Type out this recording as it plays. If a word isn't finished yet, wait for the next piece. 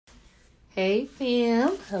Hey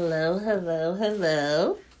fam, hello, hello,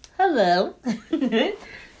 hello, hello.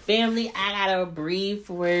 Family, I got a brief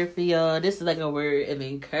word for y'all. This is like a word of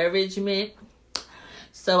encouragement.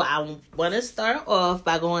 So I want to start off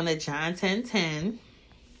by going to John 10:10.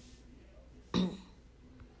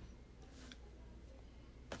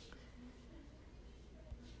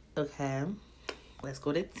 Okay, let's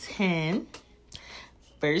go to 10.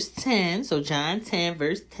 Verse 10. So John 10,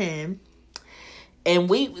 verse 10. And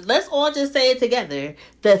let's all just say it together.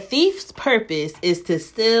 The thief's purpose is to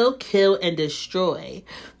steal, kill, and destroy.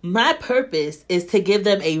 My purpose is to give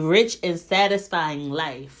them a rich and satisfying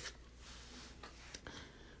life.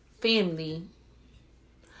 Family,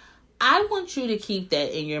 I want you to keep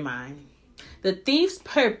that in your mind. The thief's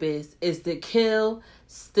purpose is to kill,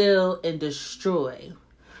 steal, and destroy.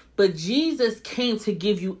 But Jesus came to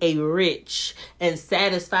give you a rich and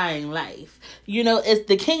satisfying life. You know, it's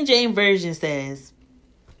the King James Version says,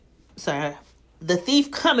 the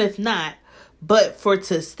thief cometh not, but for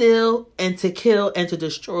to steal and to kill and to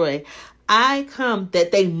destroy. I come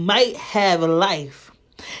that they might have life,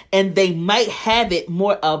 and they might have it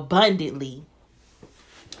more abundantly.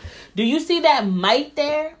 Do you see that might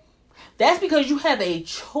there? That's because you have a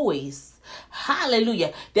choice.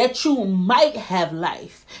 Hallelujah. That you might have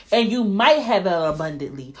life and you might have it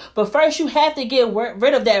abundantly. But first you have to get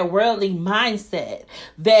rid of that worldly mindset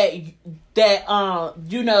that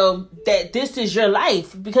this is your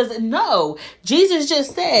life. Because no, Jesus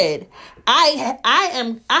just said, I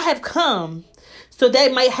have come so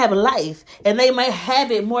they might have life and they might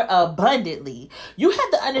have it more abundantly. You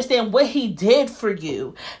have to understand what he did for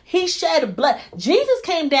you. He shed blood. Jesus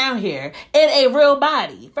came down here in a real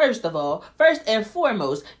body. First and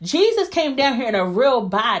foremost, Jesus came down here in a real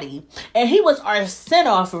body and he was our sin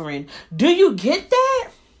offering. Do you get that?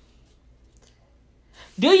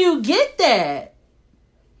 Do you get that?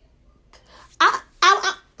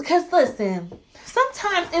 Because listen,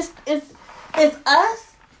 sometimes it's us.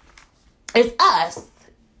 It's us.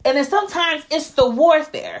 And then sometimes it's the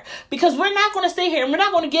warfare. Because we're not going to sit here and we're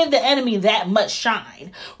not going to give the enemy that much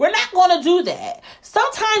shine. We're not going to do that.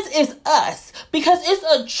 Sometimes it's us. Because it's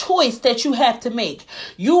a choice that you have to make.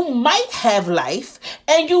 You might have life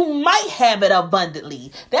and you might have it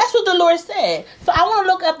abundantly. That's what the Lord said. So I want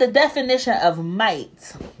to look up the definition of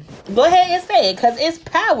might. Go ahead and say it because it's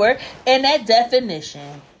power in that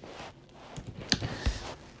definition.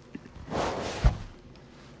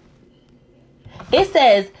 It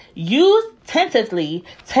says, use tentatively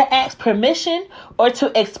to ask permission or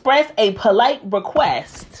to express a polite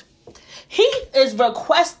request. He is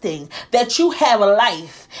requesting that you have a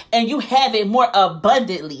life and you have it more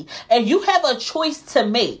abundantly. And you have a choice to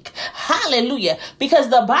make. Hallelujah. Because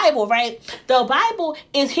the Bible, right? The Bible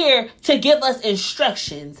is here to give us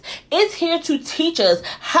instructions. It's here to teach us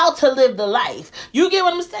how to live the life. You get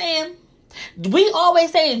what I'm saying? We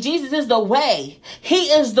always say Jesus is the way. He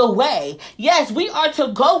is the way. Yes, we are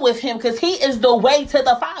to go with him because he is the way to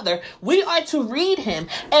the Father. We are to read him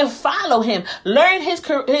and follow him. Learn his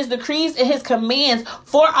decrees and his commands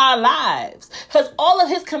for our lives. Because all of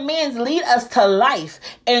his commands lead us to life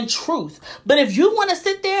and truth. But if you want to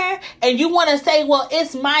sit there and you want to say, well,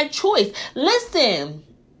 it's my choice. Listen.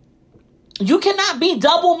 You cannot be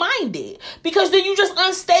double-minded because then you're just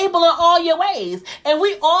unstable in all your ways. And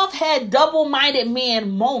we all have had double-minded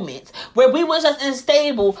man moments where we was just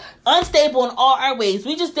unstable in all our ways.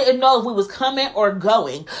 We just didn't know if we was coming or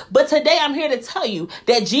going. But today I'm here to tell you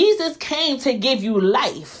that Jesus came to give you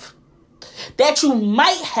life, that you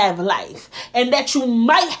might have life and that you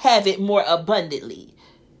might have it more abundantly.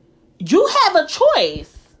 You have a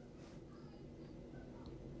choice.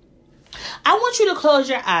 I want you to close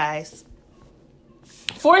your eyes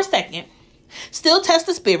for a second. Still test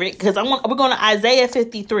the spirit because we're going to Isaiah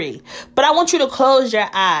 53. But I want you to close your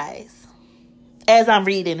eyes as I'm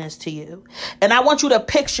reading this to you. And I want you to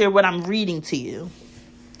picture what I'm reading to you.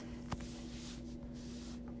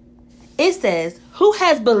 It says, who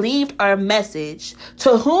has believed our message?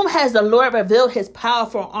 To whom has the Lord revealed his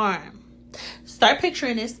powerful arm? Start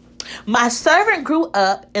picturing this. My servant grew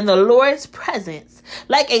up in the Lord's presence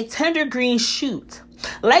like a tender green shoot,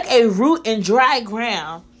 like a root in dry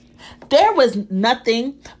ground. There was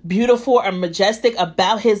nothing beautiful or majestic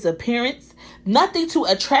about his appearance, nothing to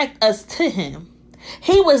attract us to him.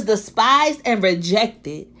 He was despised and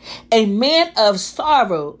rejected, a man of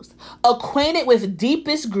sorrows, acquainted with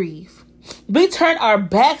deepest grief. We turned our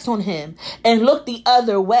backs on him and looked the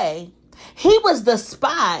other way. He was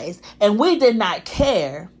despised and we did not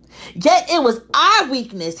care. Yet it was our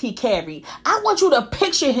weakness he carried. I want you to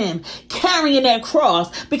picture him carrying that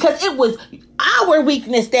cross because it was our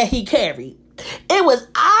weakness that he carried. It was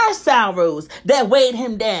our sorrows that weighed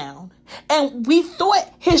him down. And we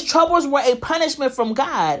thought his troubles were a punishment from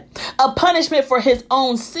God, a punishment for his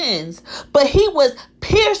own sins. But he was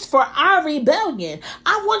pierced for our rebellion.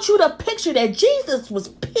 I want you to picture that Jesus was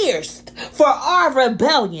pierced for our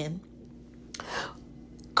rebellion,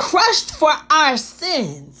 crushed for our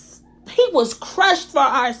sins. He was crushed for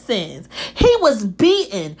our sins. He was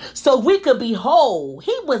beaten so we could be whole.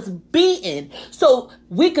 He was beaten so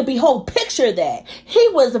we could be whole. Picture that. He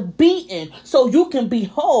was beaten so you can be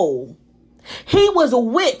whole. He was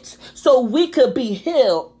whipped so we could be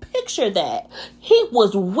healed. Picture that. He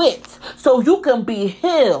was whipped so you can be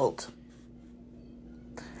healed.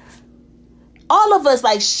 All of us,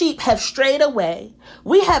 like sheep, have strayed away.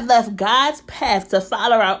 We have left God's path to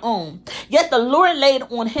follow our own. Yet the Lord laid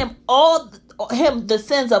on him the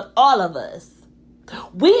sins of all of us.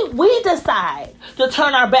 We decide to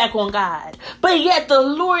turn our back on God. But yet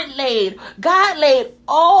God laid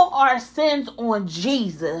all our sins on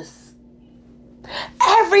Jesus.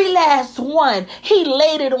 Every last one, he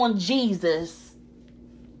laid it on Jesus.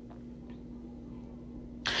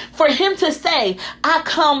 For him to say, I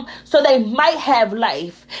come so they might have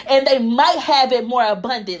life and they might have it more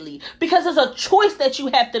abundantly, because it's a choice that you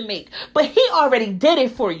have to make. But he already did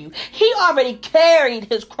it for you. He already carried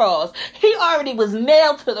his cross. He already was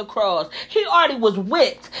nailed to the cross. He already was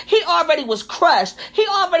whipped. He already was crushed. He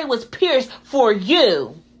already was pierced for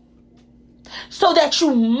you, so that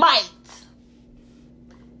you might.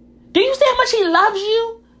 Do you see how much he loves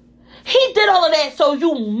you? He did all of that so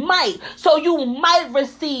you might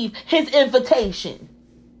receive his invitation.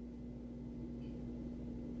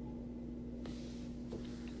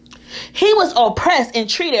 He was oppressed and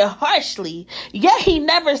treated harshly, yet he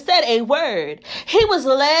never said a word. He was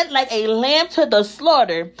led like a lamb to the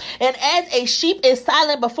slaughter, and as a sheep is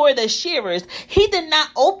silent before the shearers, he did not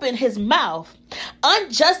open his mouth.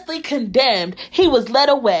 Unjustly condemned, he was led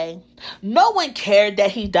away. No one cared that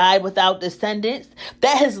he died without descendants,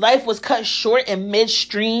 that his life was cut short in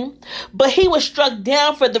midstream, but he was struck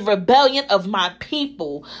down for the rebellion of my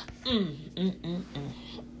people.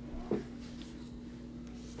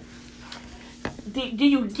 Do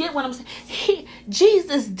you get what I'm saying?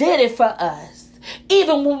 Jesus did it for us.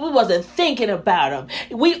 Even when we wasn't thinking about him,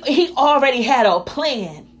 he already had a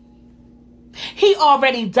plan. He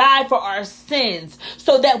already died for our sins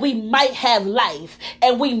so that we might have life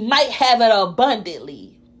and we might have it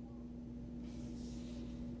abundantly.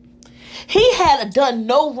 He had done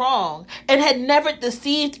no wrong and had never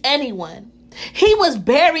deceived anyone. He was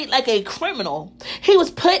buried like a criminal. He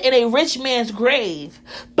was put in a rich man's grave.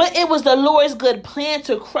 But it was the Lord's good plan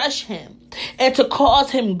to crush him and to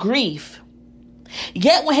cause him grief.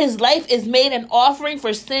 Yet when his life is made an offering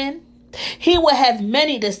for sin, he will have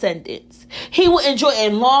many descendants. He will enjoy a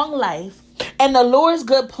long life, and the Lord's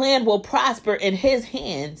good plan will prosper in his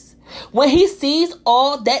hands. When he sees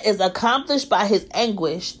all that is accomplished by his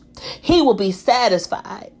anguish, he will be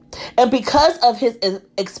satisfied. And because of his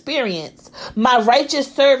experience, my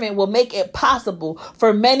righteous servant will make it possible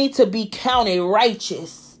for many to be counted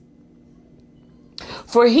righteous.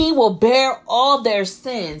 For he will bear all their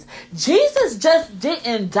sins. Jesus just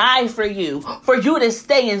didn't die for you to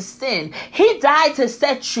stay in sin. He died to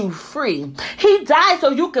set you free. He died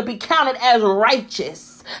so you could be counted as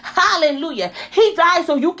righteous. Hallelujah. He died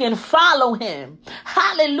so you can follow him.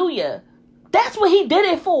 Hallelujah. That's what he did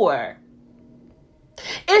it for.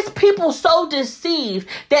 It's people so deceived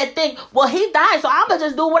that think, well, he died, so I'm going to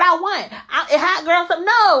just do what I want. Hot girl stuff.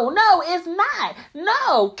 No, it's not.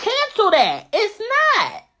 No, cancel that. It's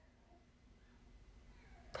not.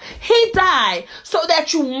 He died so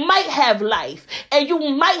that you might have life and you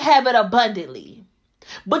might have it abundantly.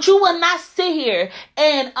 But you will not sit here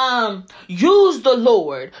and use the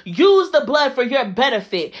Lord, use the blood for your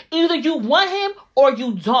benefit. Either you want him or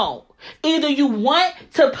you don't. Either you want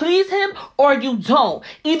to please him or you don't.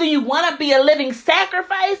 Either you want to be a living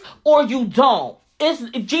sacrifice or you don't.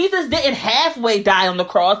 Jesus didn't halfway die on the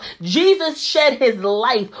cross. Jesus shed his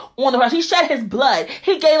life on the cross. He shed his blood.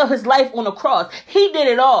 He gave up his life on the cross. He did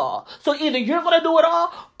it all. So either you're going to do it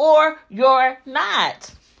all or you're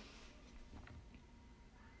not.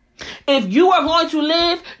 If you are going to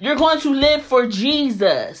live, you're going to live for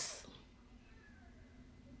Jesus.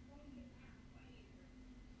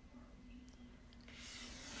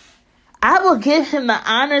 I will give him the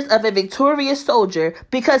honors of a victorious soldier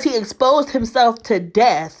because he exposed himself to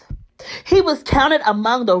death. He was counted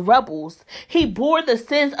among the rebels. He bore the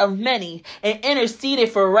sins of many and interceded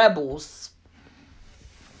for rebels.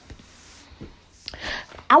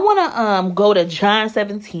 I want to go to John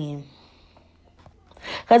 17.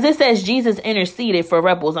 Because it says Jesus interceded for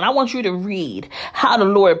rebels. And I want you to read how the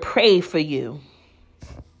Lord prayed for you.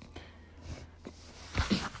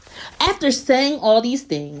 After saying all these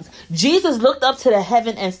things, Jesus looked up to the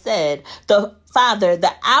heaven and said, "The Father,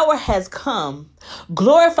 the hour has come.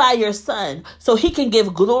 Glorify your Son so he can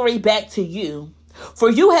give glory back to you. For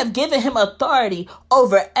you have given him authority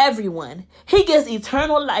over everyone. He gives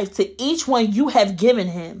eternal life to each one you have given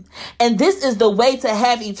him. And this is the way to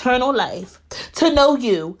have eternal life, to know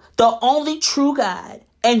you, the only true God,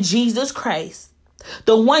 and Jesus Christ,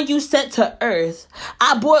 the one you sent to earth.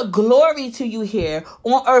 I brought glory to you here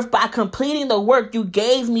on earth by completing the work you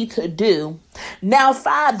gave me to do. Now,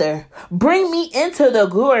 Father, bring me into the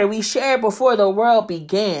glory we shared before the world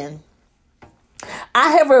began.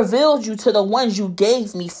 I have revealed you to the ones you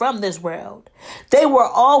gave me from this world. They were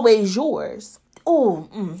always yours. Oh,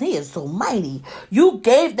 he is so mighty. You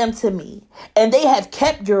gave them to me, and they have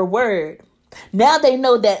kept your word. Now they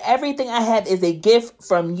know that everything I have is a gift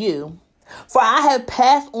from you. For I have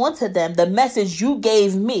passed on to them the message you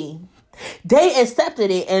gave me. They accepted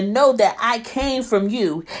it and know that I came from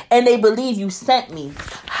you, and they believe you sent me."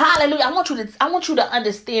 Hallelujah. I want you to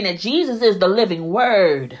understand that Jesus is the living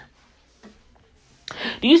word.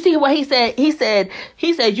 Do you see what he said? He said,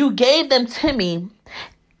 you gave them to me,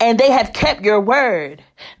 and they have kept your word.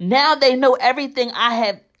 Now they know everything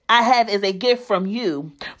I have is a gift from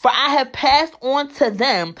you. For I have passed on to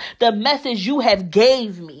them the message you have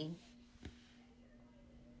gave me.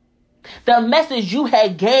 The message you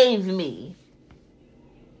had gave me.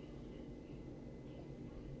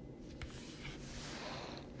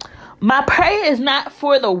 My prayer is not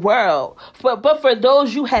for the world, but for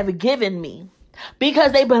those you have given me,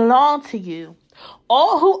 because they belong to you.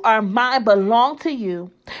 All who are mine belong to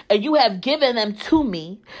you, and you have given them to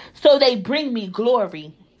me, so they bring me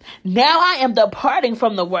glory. Now I am departing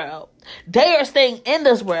from the world. They are staying in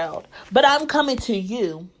this world, but I'm coming to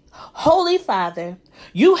you. Holy Father,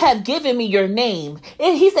 you have given me your name.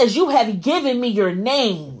 And he says, you have given me your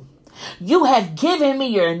name. You have given me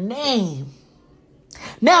your name.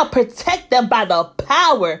 Now protect them by the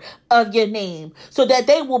power of your name, so that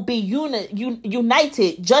they will be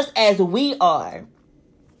united just as we are.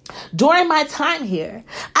 During my time here,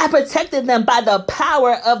 I protected them by the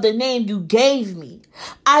power of the name you gave me.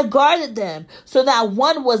 I guarded them so that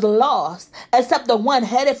one was lost, except the one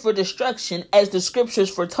headed for destruction, as the scriptures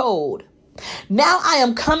foretold. Now I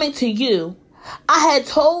am coming to you. I had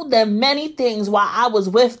told them many things while I was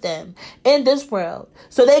with them in this world,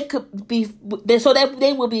 so that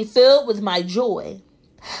they will be filled with my joy.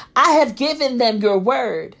 I have given them your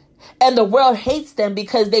word, and the world hates them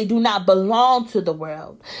because they do not belong to the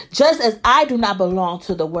world, just as I do not belong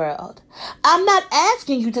to the world. I'm not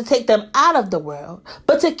asking you to take them out of the world,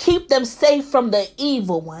 but to keep them safe from the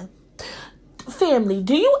evil one. Family,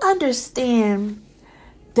 do you understand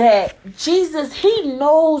that Jesus, he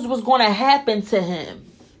knows what's going to happen to him?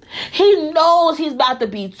 He knows he's about to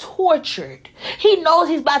be tortured. He knows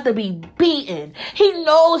he's about to be beaten. He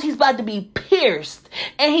knows he's about to be pierced.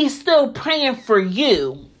 And he's still praying for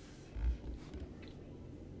you.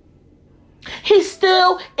 He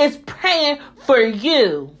still is praying for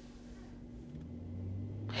you.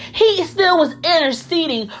 He still was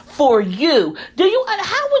interceding for you.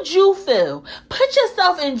 How would you feel? Put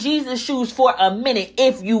yourself in Jesus' shoes for a minute,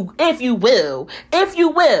 if you will.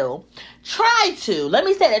 Try to. Let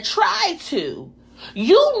me say that. Try to.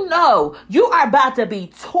 You know you are about to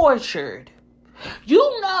be tortured.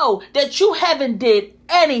 You know that you haven't did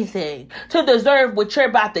anything to deserve what you're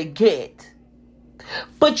about to get.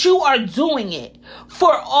 But you are doing it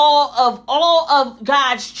for all of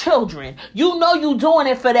God's children. You know you're doing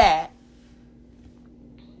it for that.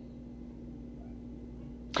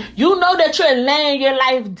 You know that you're laying your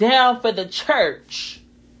life down for the church.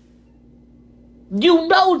 You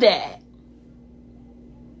know that.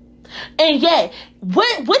 And yet,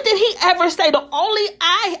 what did he ever say? The only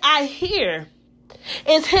I hear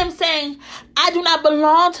is him saying, I do not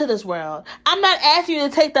belong to this world. I'm not asking you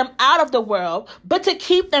to take them out of the world, but to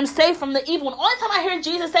keep them safe from the evil one. Only time I hear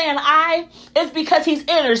Jesus saying I is because he's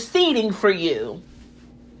interceding for you.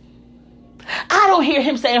 I don't hear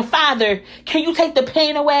him saying, Father, can you take the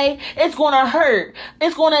pain away? It's going to hurt.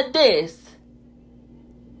 It's going to this.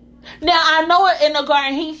 Now, I know it in the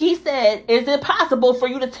garden, he said, is it possible for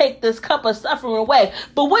you to take this cup of suffering away?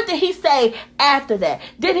 But what did he say after that?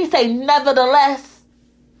 Did he say, nevertheless,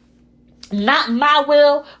 not my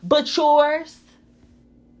will, but yours?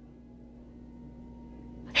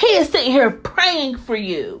 He is sitting here praying for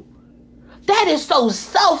you. That is so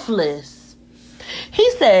selfless. He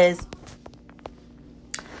says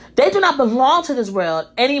They do not belong to this world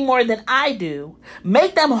any more than I do.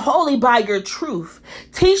 Make them holy by your truth.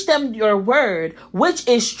 Teach them your word, which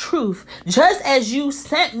is truth. Just as you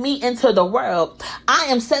sent me into the world, I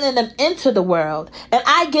am sending them into the world. And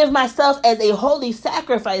I give myself as a holy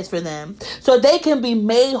sacrifice for them, so they can be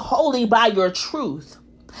made holy by your truth.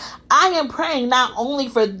 I am praying not only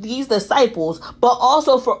for these disciples, but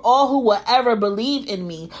also for all who will ever believe in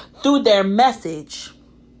me through their message.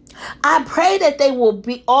 I pray that they will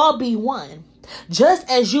all be one, just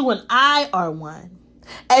as you and I are one.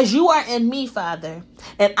 As you are in me, Father,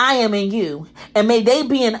 and I am in you, and may they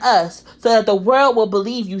be in us, so that the world will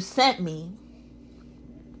believe you sent me.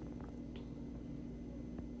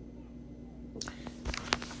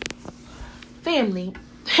 Family,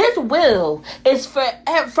 his will is for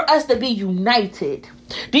us to be united.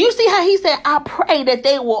 Do you see how he said, I pray that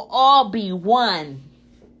they will all be one?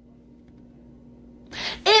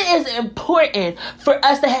 It is important for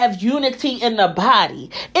us to have unity in the body.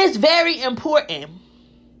 It's very important.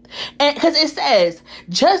 And because it says,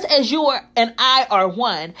 just as you are and I are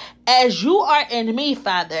one, as you are in me,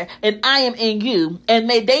 Father, and I am in you, and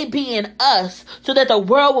may they be in us, so that the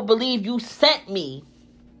world will believe you sent me.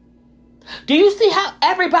 Do you see how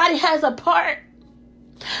everybody has a part?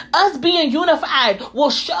 Us being unified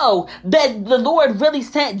will show that the Lord really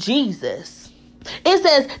sent Jesus. It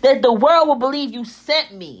says that the world will believe you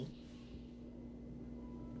sent me.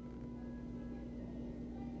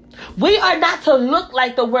 We are not to look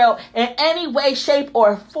like the world in any way, shape,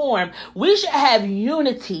 or form. We should have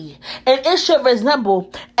unity, and it should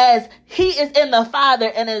resemble as he is in the Father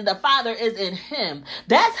and as the Father is in him.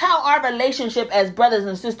 That's how our relationship as brothers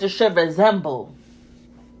and sisters should resemble.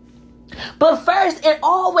 But first, it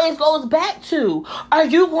always goes back to, are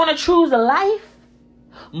you going to choose a life?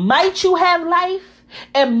 Might you have life?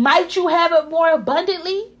 And might you have it more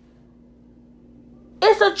abundantly?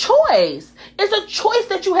 It's a choice. It's a choice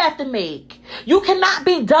that you have to make. You cannot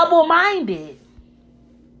be double-minded.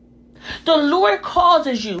 The Lord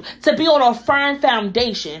causes you to be on a firm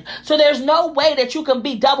foundation. So there's no way that you can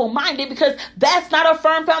be double-minded, because that's not a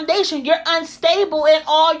firm foundation. You're unstable in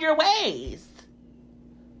all your ways.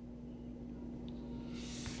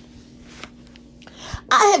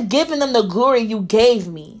 I have given them the glory you gave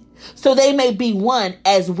me, so they may be one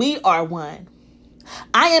as we are one.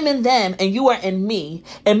 I am in them and you are in me,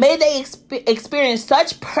 and may they experience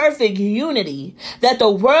such perfect unity that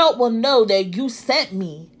the world will know that you sent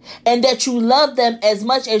me and that you love them as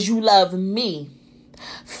much as you love me.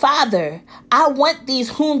 Father, I want these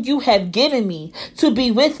whom you have given me to be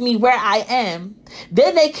with me where I am.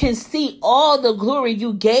 Then they can see all the glory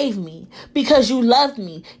you gave me, because you loved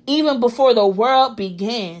me even before the world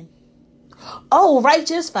began. Oh,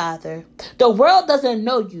 righteous Father, the world doesn't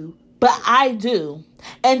know you, but I do.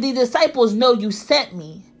 And the disciples know you sent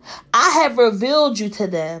me. I have revealed you to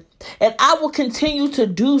them, and I will continue to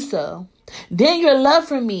do so. Then your love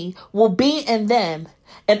for me will be in them,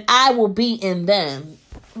 and I will be in them.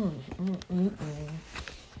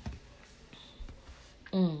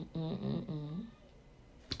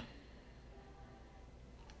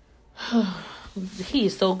 He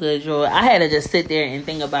is so good, Joy. I had to just sit there and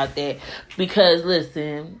think about that, because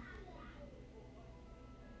listen,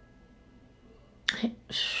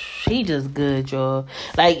 he just good, y'all.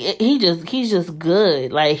 Like he's just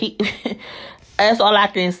good. Like he that's all I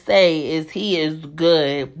can say is he is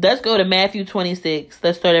good. Let's go to Matthew 26.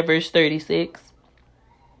 Let's start at verse 36.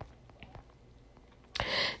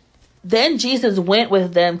 Then Jesus went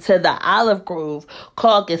with them to the olive grove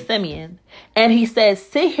called Gethsemane, and he said,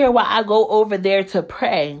 sit here while I go over there to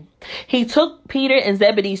pray. He took Peter and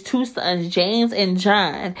Zebedee's two sons, James and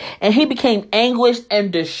John, and he became anguished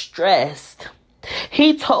and distressed.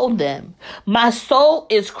 He told them, my soul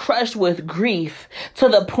is crushed with grief to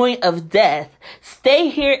the point of death. Stay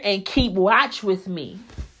here and keep watch with me.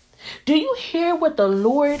 Do you hear what the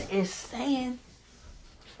Lord is saying?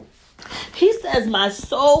 He says, my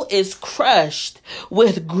soul is crushed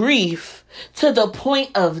with grief to the point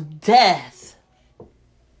of death.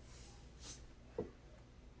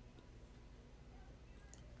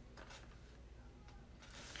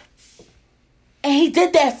 And he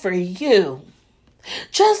did that for you.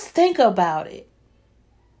 Just think about it.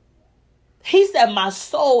 He said, my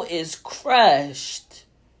soul is crushed.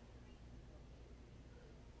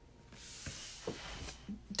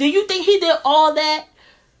 Do you think he did all that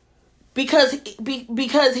because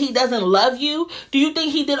he doesn't love you? Do you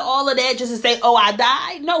think he did all of that just to say, oh, I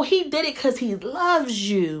died? No, he did it because he loves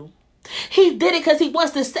you. He did it because he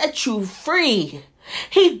wants to set you free.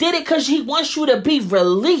 He did it because he wants you to be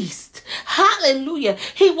released. Hallelujah.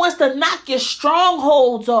 He wants to knock your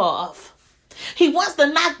strongholds off. He wants to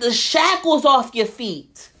knock the shackles off your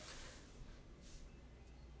feet.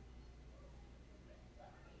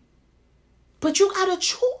 But you got a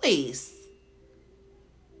choice.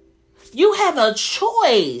 You have a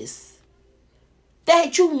choice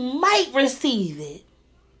that you might receive it.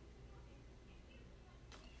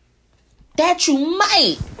 That you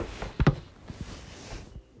might.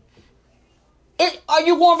 Are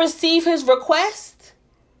you going to receive his request?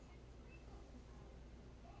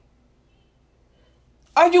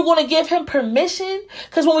 Are you going to give him permission?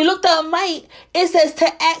 Because when we looked up might, it says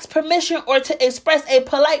to ask permission or to express a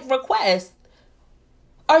polite request.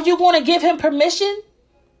 Are you going to give him permission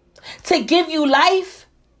to give you life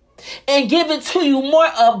and give it to you more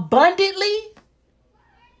abundantly?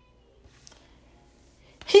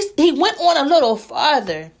 He went on a little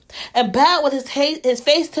farther and bowed with his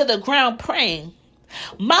face to the ground, praying,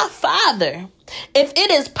 "My Father, if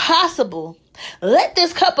it is possible, let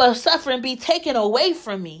this cup of suffering be taken away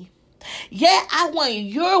from me. Yet I want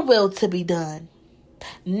your will to be done,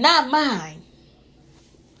 not mine."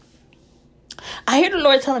 I hear the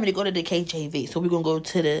Lord telling me to go to the KJV, so we're going to go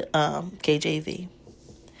to the KJV.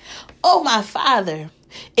 "Oh, my Father,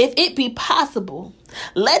 if it be possible,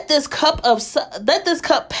 let this cup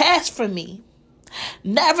pass from me.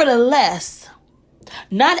 Nevertheless,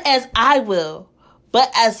 not as I will,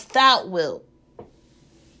 but as thou wilt."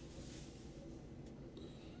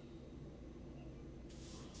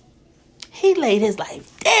 He laid his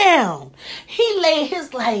life down. He laid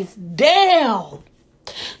his life down.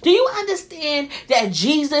 Do you understand that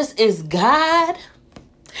Jesus is God?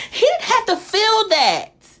 He didn't have to feel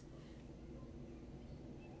that.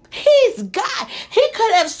 He's God. He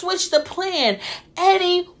could have switched the plan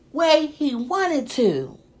any way he wanted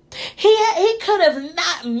to. He could have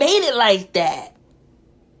not made it like that.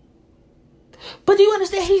 But do you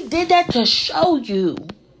understand? He did that to show you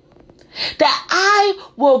that I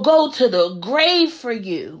will go to the grave for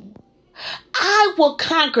you. I will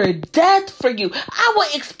conquer death for you. I will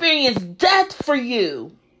experience death for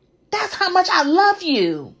you. That's how much I love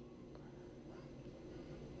you.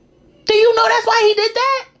 Do you know that's why he did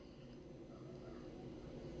that?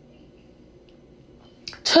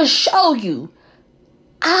 To show you,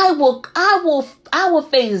 I will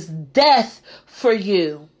face death for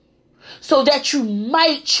you, so that you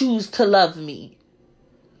might choose to love me.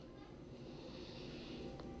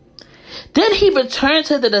 Then he returned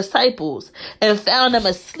to the disciples and found them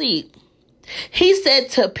asleep. He said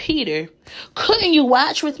to Peter, "Couldn't you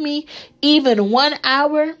watch with me even 1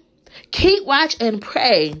 hour? Keep watch and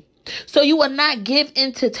pray, so you will not give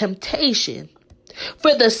into temptation.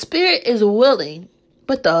 For the spirit is willing,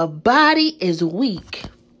 but the body is weak."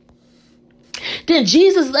 Then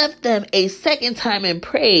Jesus left them a second time and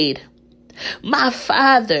prayed, "My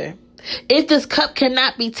Father, if this cup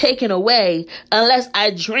cannot be taken away unless I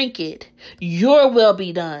drink it, your will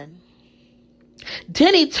be done."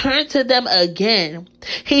 Then he turned to them again.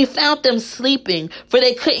 He found them sleeping, for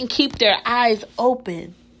they couldn't keep their eyes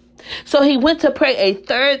open. So he went to pray a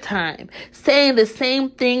third time, saying the same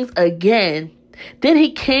things again. Then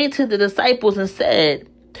he came to the disciples and said,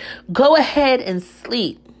 "Go ahead and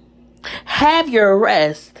sleep. Have your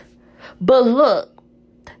rest. But look,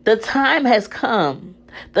 the time has come.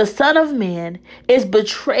 The Son of Man is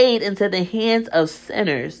betrayed into the hands of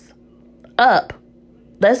sinners. Up,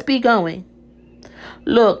 let's be going.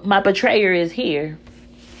 Look, my betrayer is here."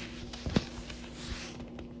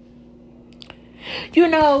 You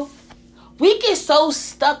know, we get so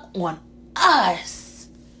stuck on us.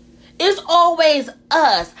 It's always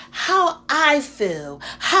us. How I feel.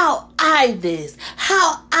 How I this.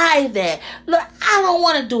 How I that. Look, I don't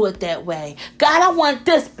want to do it that way. God, I want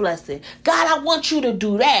this blessing. God, I want you to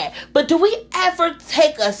do that. But do we ever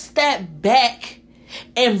take a step back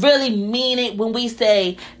and really mean it when we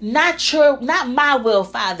say, not my will,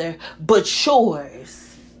 Father, but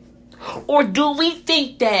yours? Or do we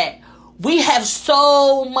think that we have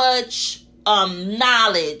so much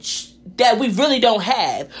knowledge that we really don't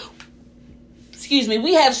have?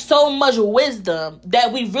 We have so much wisdom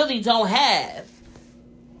that we really don't have.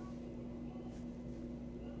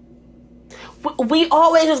 We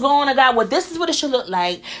always just go on to God, well, this is what it should look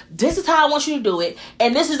like. This is how I want you to do it.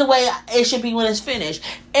 And this is the way it should be when it's finished.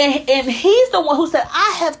 And he's the one who said,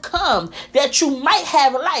 "I have come that you might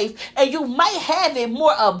have life and you might have it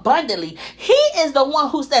more abundantly." He is the one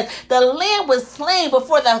who said the Lamb was slain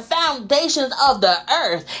before the foundations of the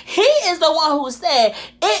earth. He is the one who said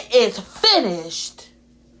it is finished.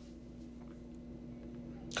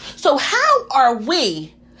 So how are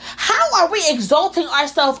we exalting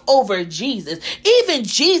ourselves over Jesus? Even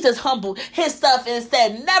Jesus humbled himself and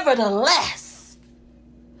said, "Nevertheless,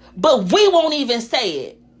 but we won't even say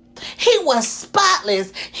it. He was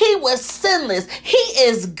spotless. He was sinless. He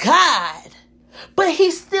is God. But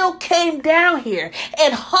he still came down here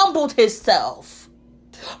and humbled himself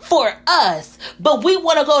for us. But we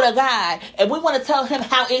want to go to God and we want to tell him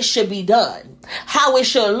how it should be done, how it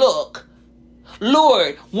should look.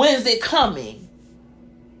 Lord, when's it coming?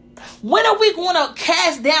 When are we going to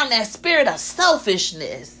cast down that spirit of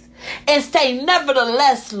selfishness and say,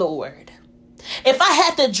 nevertheless, Lord, if I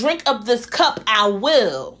have to drink of this cup, I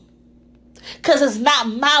will. Because it's not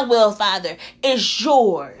my will, Father. It's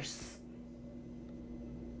yours.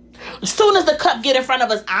 As soon as the cup get in front of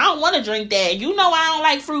us, I don't want to drink that. You know I don't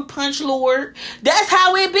like fruit punch, Lord. That's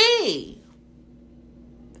how it be.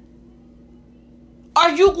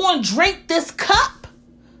 Are you going to drink this cup?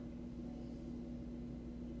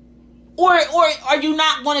 Or are you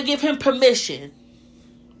not going to give him permission?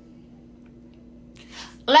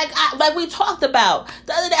 Like we talked about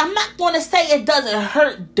the other day, I'm not going to say it doesn't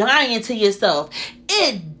hurt dying to yourself.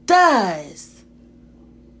 It does.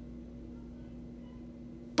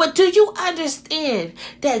 But do you understand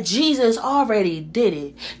that Jesus already did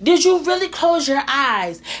it? Did you really close your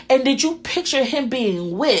eyes and did you picture him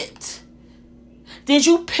being whipped? Did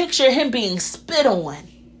you picture him being spit on?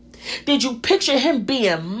 Did you picture him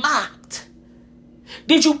being mocked?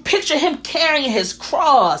 Did you picture him carrying his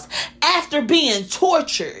cross after being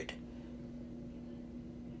tortured?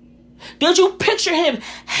 Did you picture him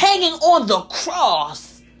hanging on the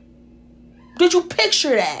cross? Did you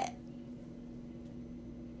picture that?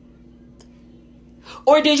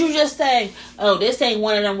 Or did you just say, oh, this ain't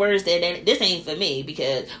one of them words that this ain't for me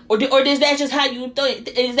because, or is that just how you thought?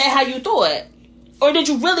 Is that how you thought? Or did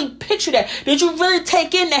you really picture that? Did you really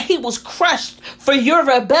take in that he was crushed for your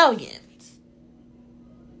rebellions?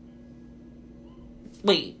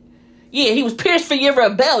 Wait, yeah, he was pierced for your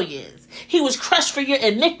rebellions. He was crushed for your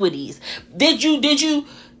iniquities. Did you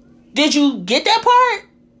get that part?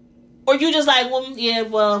 Or you just like,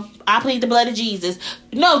 well, I plead the blood of Jesus.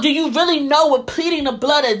 No, do you really know what pleading the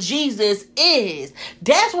blood of Jesus is?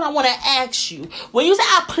 That's what I want to ask you. When you say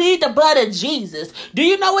I plead the blood of Jesus, do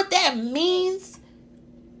you know what that means?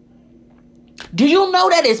 Do you know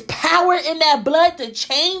that it's power in that blood to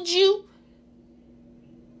change you?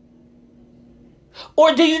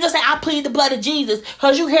 Or do you just say, I plead the blood of Jesus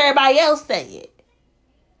because you hear everybody else say it?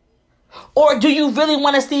 Or do you really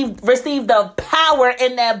want to receive the power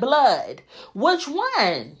in that blood? Which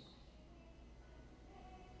one?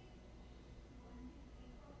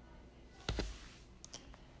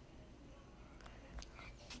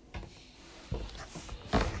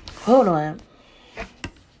 Hold on.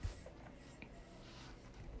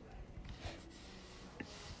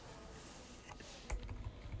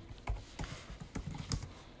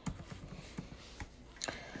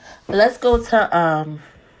 Let's go to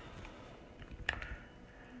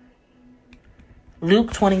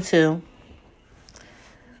Luke 22.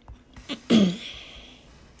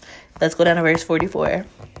 Let's go down to verse 44.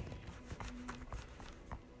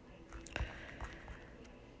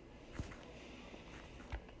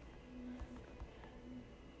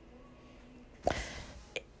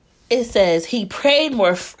 It says, he prayed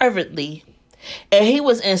more fervently, and he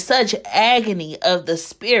was in such agony of the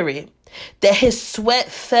spirit that his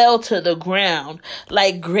sweat fell to the ground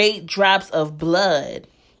like great drops of blood.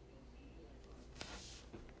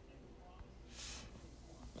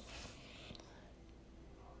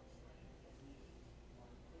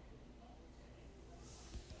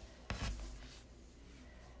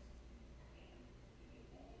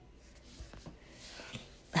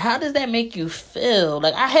 How does that make you feel?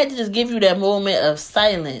 Like, I had to just give you that moment of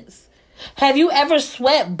silence. Have you ever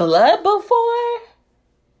sweat blood before?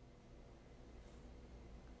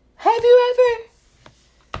 Have you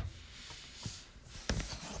ever?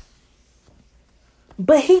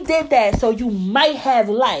 But he did that so you might have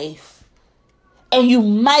life and you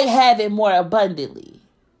might have it more abundantly.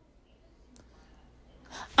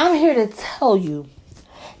 I'm here to tell you,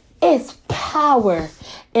 it's power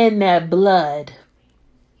in that blood.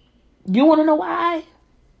 You want to know why?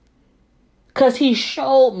 Because he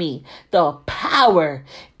showed me the power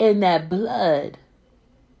in that blood.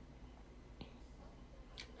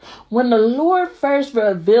 When the Lord first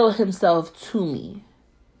revealed himself to me,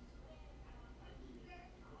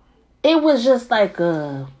 it was just like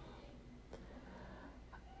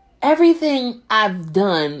everything I've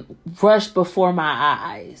done rushed before my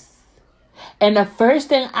eyes. And the first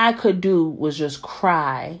thing I could do was just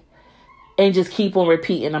cry and just keep on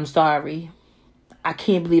repeating, I'm sorry. I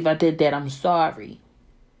can't believe I did that. I'm sorry.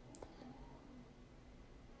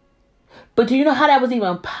 But do you know how that was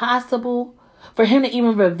even possible? For him to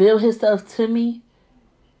even reveal himself to me?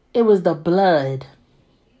 It was the blood.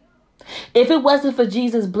 If it wasn't for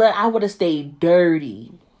Jesus' blood, I would have stayed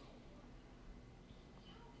dirty.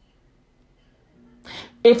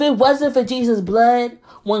 If it wasn't for Jesus' blood,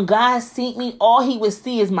 when God seen me, all he would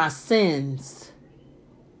see is my sins.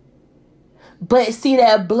 But see,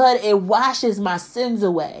 that blood, it washes my sins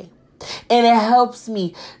away. And it helps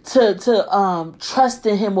me to trust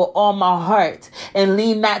in him with all my heart and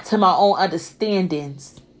lean not to my own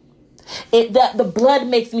understandings. The blood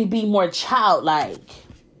makes me be more childlike.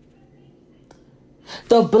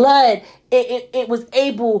 The blood, it was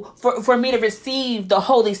able for me to receive the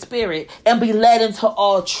Holy Spirit and be led into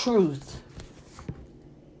all truth.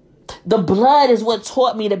 The blood is what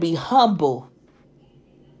taught me to be humble.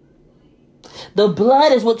 The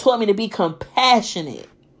blood is what taught me to be compassionate.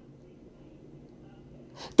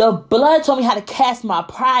 The blood taught me how to cast my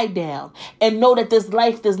pride down and know that this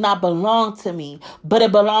life does not belong to me, but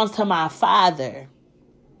it belongs to my Father.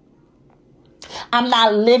 I'm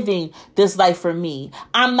not living this life for me.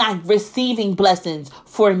 I'm not receiving blessings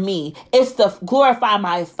for me. It's to glorify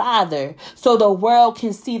my Father so the world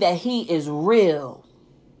can see that he is real.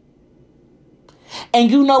 And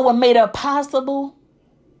you know what made it possible?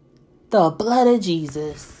 The blood of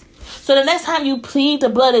Jesus. So the next time you plead the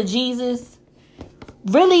blood of Jesus,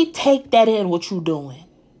 really take that in what you're doing.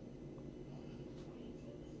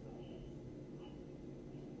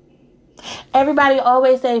 Everybody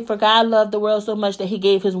always say, for God loved the world so much that he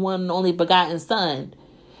gave his one and only begotten son.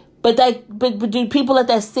 But do people let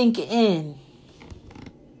that sink in?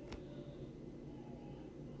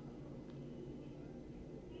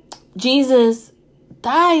 Jesus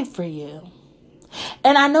died for you.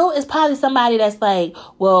 And I know it's probably somebody that's like,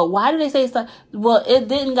 well, why do they say so? Well,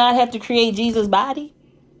 didn't God have to create Jesus' body?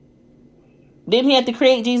 Didn't he have to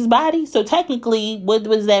create Jesus' body? So technically, what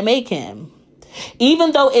does that make him?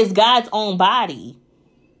 Even though it's God's own body,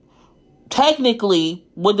 technically,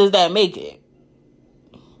 what does that make it?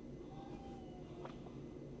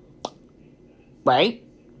 Right?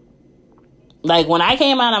 Like when I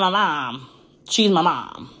came out of my mom, she's my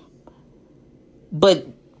mom. But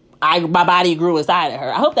my body grew inside of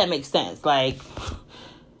her. I hope that makes sense. Like,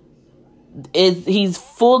 he's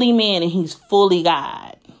fully man and he's fully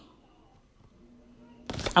God.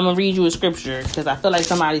 I'm going to read you a scripture because I feel like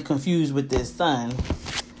somebody's confused with this son.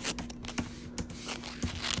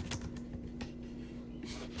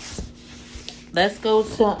 Let's go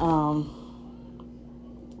to,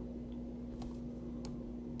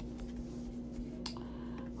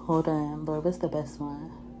 hold on, Lord, what's the best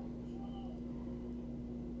one?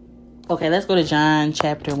 Okay, let's go to John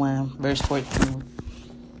chapter 1, verse 14.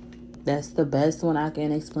 That's the best one. I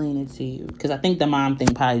can explain it to you. Because I think the mom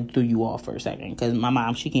thing probably threw you off for a second. Because my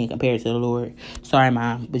mom, she can't compare it to the Lord. Sorry,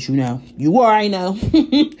 Mom. But you know. You already know.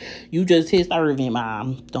 You just his servant,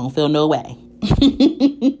 Mom. Don't feel no way.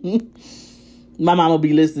 My mom will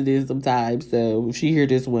be listening to this sometimes. So if she hear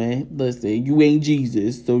this one, listen, you ain't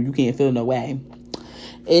Jesus. So you can't feel no way.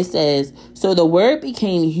 It says, so the word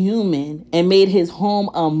became human and made his home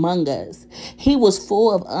among us. He was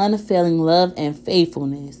full of unfailing love and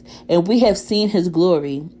faithfulness, and we have seen his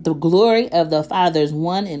glory, the glory of the Father's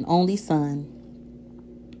one and only Son.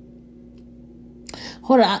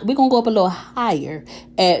 Hold on, we're gonna go up a little higher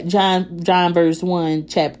at John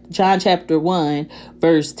chapter 1,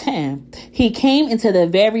 verse 10. He came into the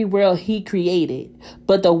very world he created,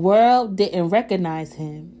 but the world didn't recognize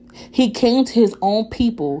him. He came to his own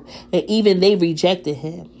people, and even they rejected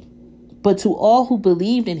him. But to all who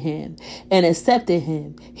believed in him and accepted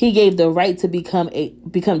him, he gave the right to become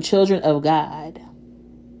children of God.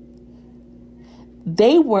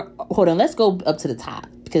 Hold on, let's go up to the top.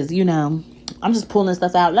 Because, I'm just pulling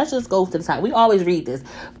stuff out. Let's just go to the top. We always read this.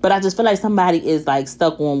 But I just feel like somebody is like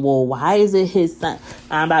stuck on, well, why is it his son?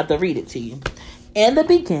 I'm about to read it to you. In the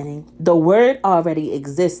beginning, the word already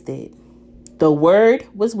existed. The Word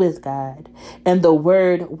was with God, and the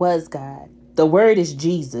Word was God. The Word is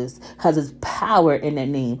Jesus, has his power in that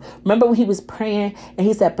name. Remember when he was praying and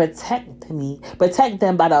he said, protect me. Protect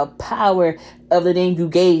them by the power of the name you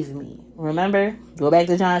gave me. Remember? Go back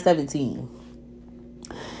to John 17.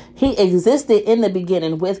 He existed in the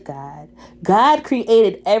beginning with God. God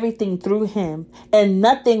created everything through him, and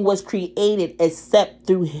nothing was created except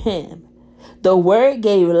through him. The Word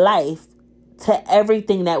gave life to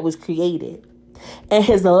everything that was created. And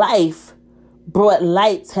his life brought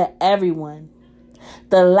light to everyone.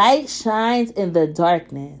 The light shines in the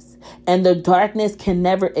darkness, and the darkness can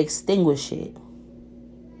never extinguish it.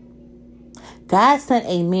 God sent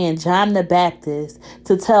a man, John the Baptist,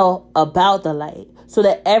 to tell about the light, so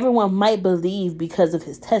that everyone might believe because of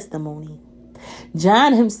his testimony.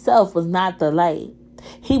 John himself was not the light.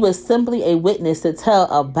 He was simply a witness to tell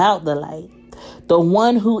about the light. The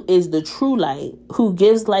one who is the true light, who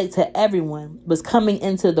gives light to everyone, was coming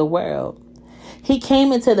into the world. He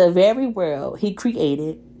came into the very world he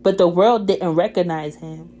created, but the world didn't recognize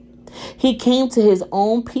him. He came to his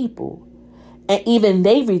own people, and even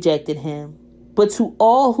they rejected him. But to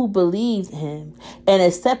all who believed him and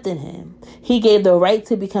accepted him, he gave the right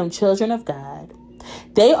to become children of God.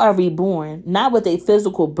 They are reborn, not with a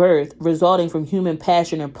physical birth resulting from human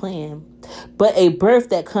passion or plan, but a birth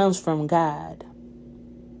that comes from God.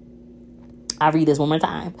 I'll read this one more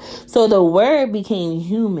time. So the Word became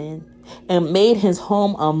human and made his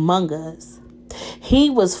home among us. He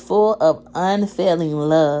was full of unfailing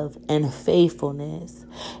love and faithfulness,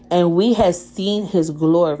 and we have seen his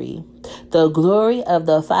glory, the glory of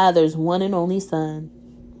the Father's one and only Son.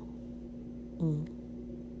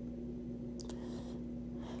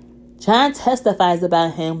 John testifies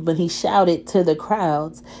about him when he shouted to the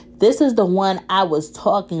crowds, "This is the one I was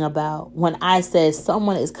talking about when I said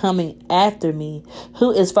someone is coming after me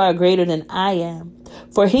who is far greater than I am,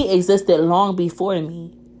 for he existed long before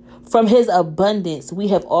me. From his abundance we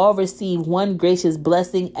have all received one gracious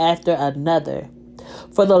blessing after another.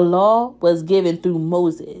 For the law was given through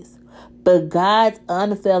Moses, but God's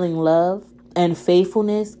unfailing love and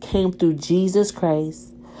faithfulness came through Jesus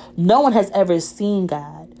Christ. No one has ever seen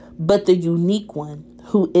God, but the unique one,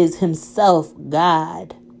 who is himself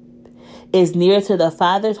God, is near to the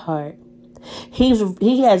Father's heart.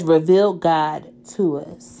 He has revealed God to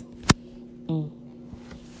us."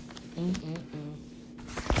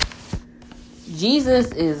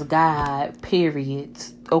 Jesus is God, period.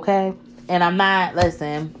 Okay? And I'm not,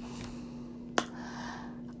 listen,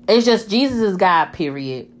 it's just Jesus is God,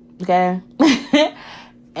 period. Okay?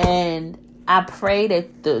 And I pray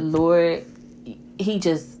that the Lord,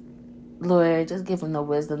 Lord, just give him the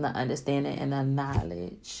wisdom, the understanding, and the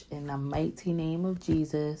knowledge. In the mighty name of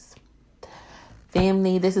Jesus.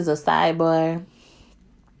 Family, this is a sidebar.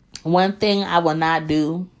 One thing I will not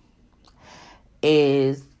do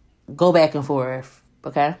is go back and forth.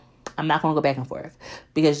 Okay? I'm not going to go back and forth.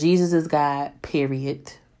 Because Jesus is God,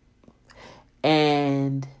 period.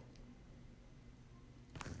 And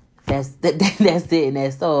that's it and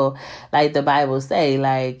that's all. Like the Bible say,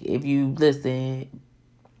 like, if you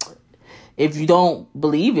don't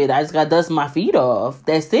believe it, I just got to dust my feet off.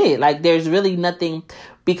 That's it. Like, there's really nothing,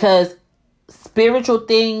 because spiritual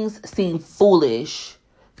things seem foolish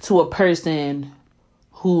to a person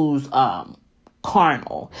who's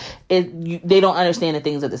carnal. They don't understand the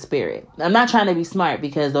things of the spirit. I'm not trying to be smart,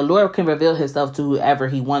 because the Lord can reveal himself to whoever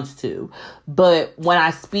he wants to. But when I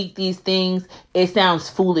speak these things, it sounds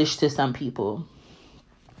foolish to some people.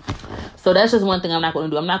 So that's just one thing I'm not going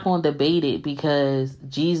to do. I'm not going to debate it, because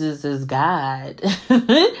Jesus is God.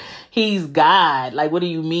 He's God. Like, what do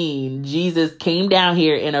you mean? Jesus came down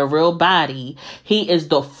here in a real body. He is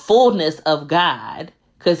the fullness of God,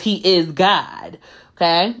 because he is God.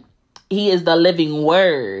 Okay? He is the living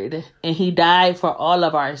word, and he died for all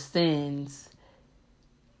of our sins.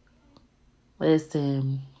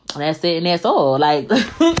 Listen, that's it and that's all. Like,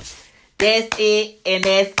 that's it and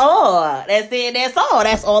that's all. That's it and that's all.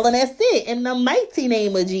 That's all and that's it. In the mighty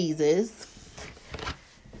name of Jesus.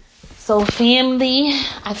 So, family,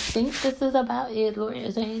 I think this is about it. Lord,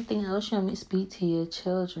 is there anything else you want me to speak to your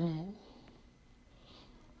children?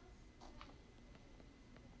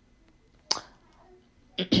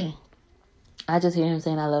 I just hear him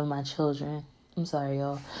saying, "I love my children." I'm sorry,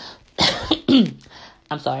 y'all.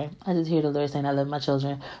 I'm sorry. I just hear the Lord saying, "I love my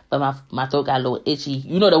children," but my throat got a little itchy.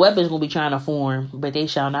 You know the weapon's going to be trying to form, but they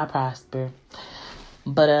shall not prosper.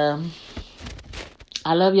 But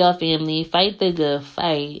I love y'all, family. Fight the good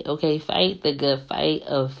fight, okay? Fight the good fight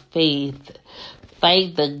of faith.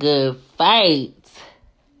 Fight the good fight.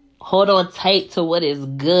 Hold on tight to what is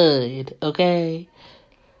good, okay?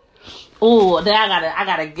 Oh, then I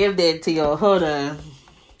gotta give that to y'all. Hold on,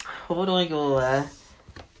 y'all.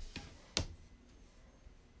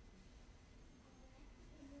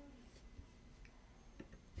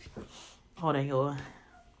 Hold on, y'all.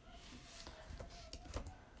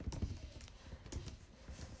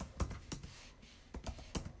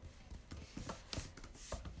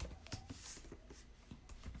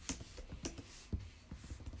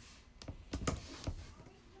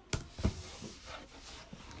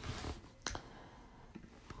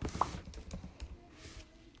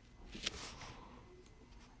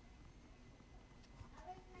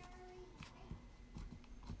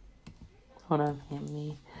 Hold on,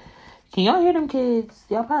 family. Can y'all hear them kids?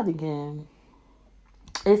 Y'all probably can.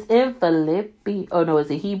 It's in Philippi. Oh, no, it's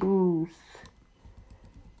in Hebrews.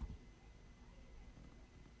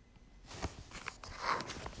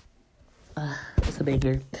 a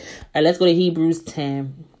banger. All right, let's go to Hebrews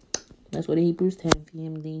 10.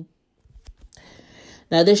 Family.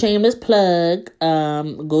 Another shameless plug.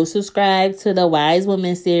 Go subscribe to the Wise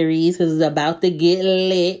Woman series because it's about to get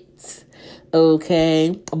lit.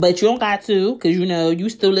 Okay. But you don't got to, because you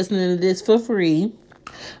still listening to this for free.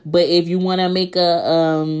 But if you want to make a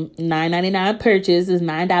 $9.99 purchase, it's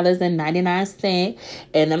 $9.99,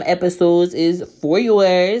 and them episodes is for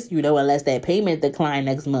yours. Unless that payment decline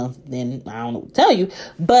next month, then I don't know what to tell you.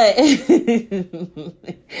 But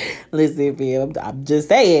listen, fam, I'm just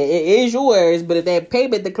saying it is yours. But if that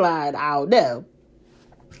payment decline, I don't know.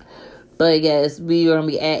 But yes, we are gonna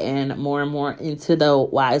be adding more and more into the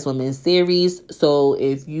Wise Women series. So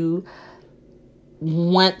if you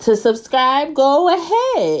want to subscribe, go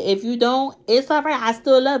ahead. If you don't, it's all right. I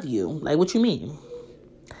still love you. Like, what you mean?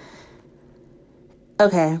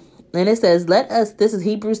 Okay. And it says, this is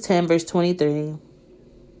Hebrews 10, verse 23.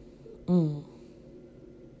 Oh,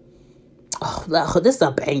 this is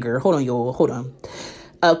a banger. Hold on, y'all. Hold on.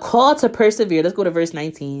 A call to persevere. Let's go to verse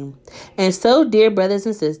 19. And so, dear brothers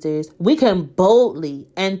and sisters, we can boldly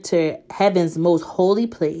enter heaven's most holy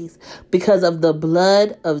place because of the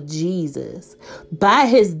blood of Jesus. By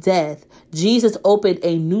his death, Jesus opened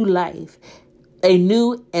a new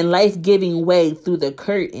and life-giving way through the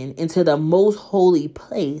curtain into the most holy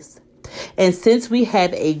place. And since we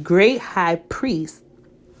have a great high priest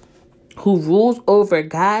who rules over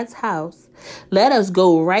God's house, let us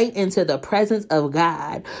go right into the presence of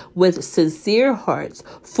God with sincere hearts,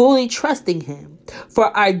 fully trusting him. For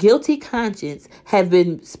our guilty conscience have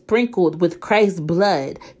been sprinkled with Christ's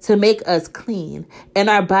blood to make us clean, and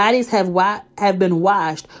our bodies have been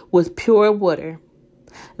washed with pure water.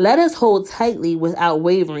 Let us hold tightly without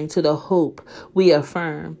wavering to the hope we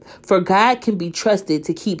affirm, for God can be trusted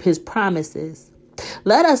to keep his promises.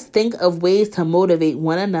 Let us think of ways to motivate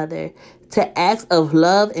one another to acts of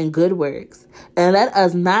love and good works. And let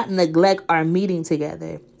us not neglect our meeting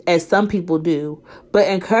together, as some people do, but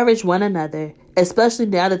encourage one another, especially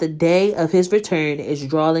now that the day of his return is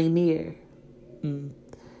drawing near.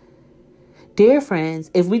 Dear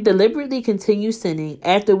friends, if we deliberately continue sinning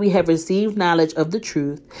after we have received knowledge of the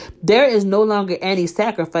truth, there is no longer any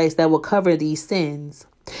sacrifice that will cover these sins.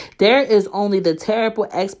 There is only the terrible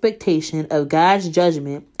expectation of God's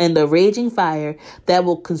judgment and the raging fire that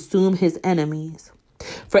will consume his enemies.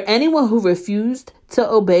 For anyone who refused to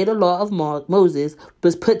obey the law of Moses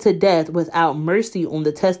was put to death without mercy on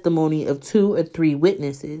the testimony of 2 or 3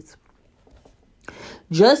 witnesses.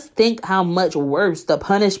 Just think how much worse the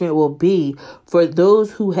punishment will be for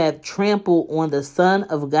those who have trampled on the Son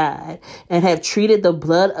of God and have treated the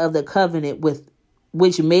blood of the covenant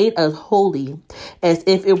which made us holy as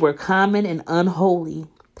if it were common and unholy,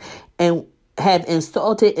 and have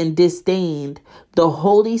insulted and disdained the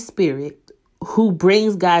Holy Spirit who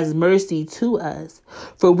brings God's mercy to us.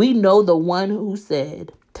 For we know the one who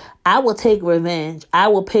said, I will take revenge, I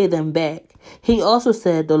will pay them back. He also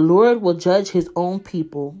said, the Lord will judge his own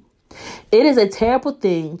people. It is a terrible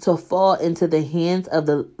thing to fall into the hands of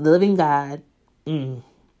the living God.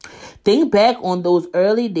 Think back on those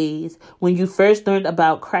early days when you first learned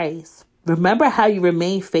about Christ. Remember how you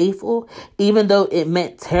remained faithful even though it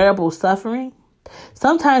meant terrible suffering?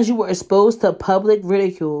 Sometimes you were exposed to public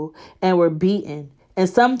ridicule and were beaten, and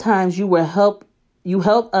sometimes you helped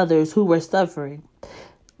others who were suffering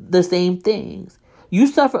the same things. You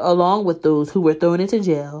suffered along with those who were thrown into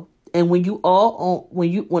jail, and when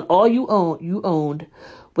all you owned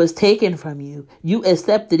was taken from you, you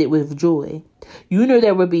accepted it with joy. You knew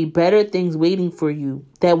there would be better things waiting for you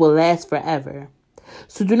that will last forever.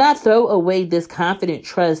 So do not throw away this confident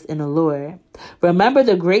trust in the Lord. Remember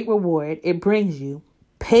the great reward it brings you.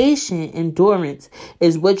 Patient endurance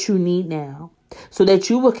is what you need now, so that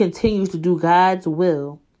you will continue to do God's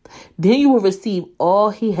will. Then you will receive all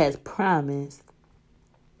he has promised.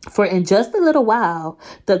 For in just a little while,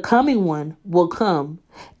 the coming one will come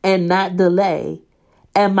and not delay,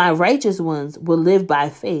 and my righteous ones will live by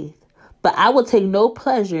faith. But I will take no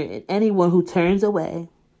pleasure in anyone who turns away.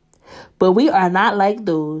 But we are not like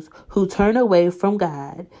those who turn away from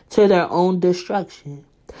God to their own destruction.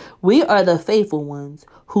 We are the faithful ones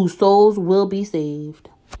whose souls will be saved.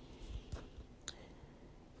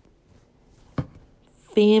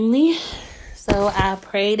 Family, so I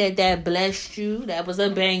pray that blessed you. That was a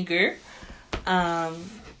banger.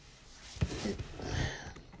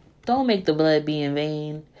 Don't make the blood be in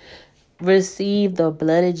vain. Receive the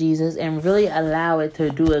blood of Jesus and really allow it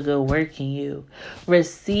to do a good work in you.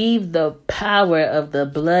 Receive the power of the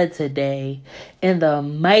blood today in the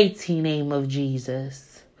mighty name of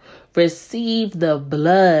Jesus. Receive the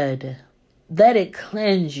blood. Let it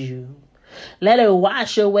cleanse you. Let it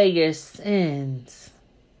wash away your sins.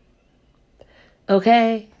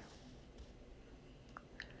 Okay?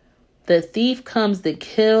 The thief comes to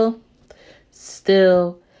kill,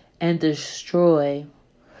 steal, and destroy.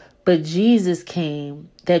 But Jesus came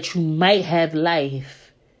that you might have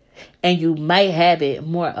life, and you might have it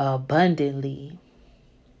more abundantly.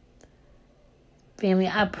 Family,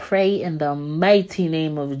 I pray in the mighty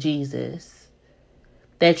name of Jesus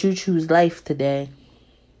that you choose life today.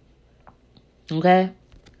 Okay?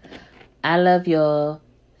 I love y'all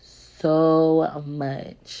so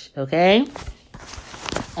much. Okay?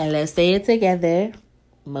 And let's say it together.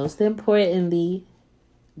 Most importantly,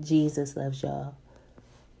 Jesus loves y'all.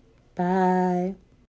 Bye.